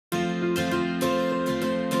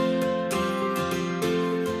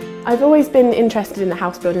I've always been interested in the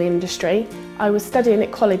house building industry. I was studying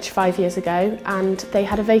at college 5 years ago and they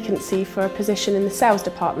had a vacancy for a position in the sales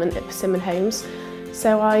department at Persimmon Homes,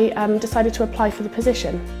 so I decided to apply for the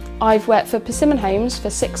position. I've worked for Persimmon Homes for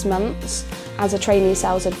 6 months as a trainee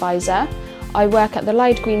sales advisor. I work at the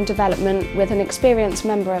Lyde Green development with an experienced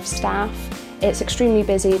member of staff. It's extremely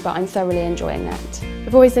busy, but I'm thoroughly enjoying it.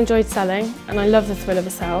 I've always enjoyed selling and I love the thrill of a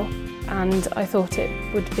sale, and I thought it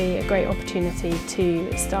would be a great opportunity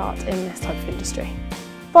to start in this type of industry.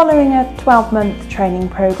 Following a 12-month training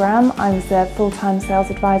programme, I was a full-time sales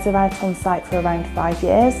advisor out on site for around 5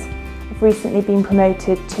 years. I've recently been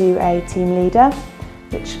promoted to a team leader,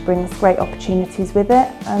 which brings great opportunities with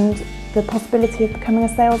it and the possibility of becoming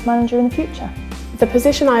a sales manager in the future. The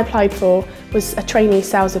position I applied for was a trainee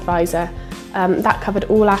sales advisor. That covered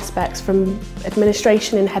all aspects from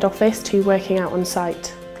administration in head office to working out on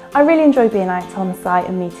site. I really enjoy being out on site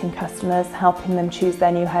and meeting customers, helping them choose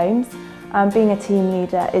their new homes. Being a team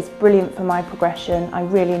leader is brilliant for my progression. I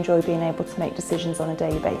really enjoy being able to make decisions on a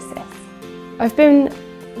daily basis. I've been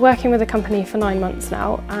working with a company for 9 months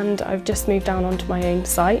now and I've just moved down onto my own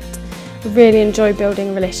site. I really enjoy building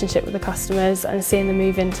a relationship with the customers and seeing them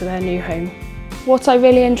move into their new home. What I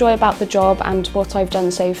really enjoy about the job and what I've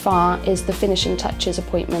done so far is the finishing touches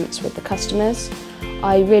appointments with the customers.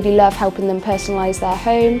 I really love helping them personalise their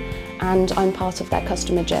home and I'm part of their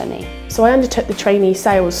customer journey. So I undertook the trainee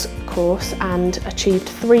sales course and achieved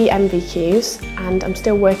 3 MVQs, and I'm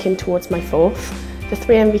still working towards my 4th. The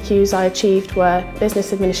 3 MVQs I achieved were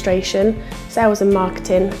business administration, sales and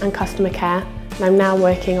marketing and customer care, and I'm now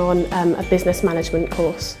working on a business management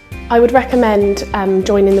course. I would recommend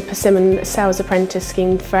joining the Persimmon Sales Apprentice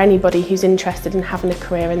Scheme for anybody who's interested in having a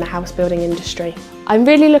career in the house building industry. I'm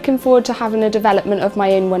really looking forward to having a development of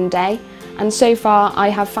my own one day, and so far I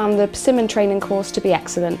have found the Persimmon training course to be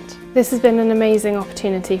excellent. This has been an amazing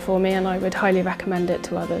opportunity for me and I would highly recommend it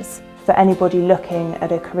to others. For anybody looking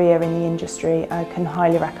at a career in the industry, I can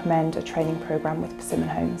highly recommend a training programme with Persimmon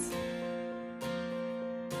Homes.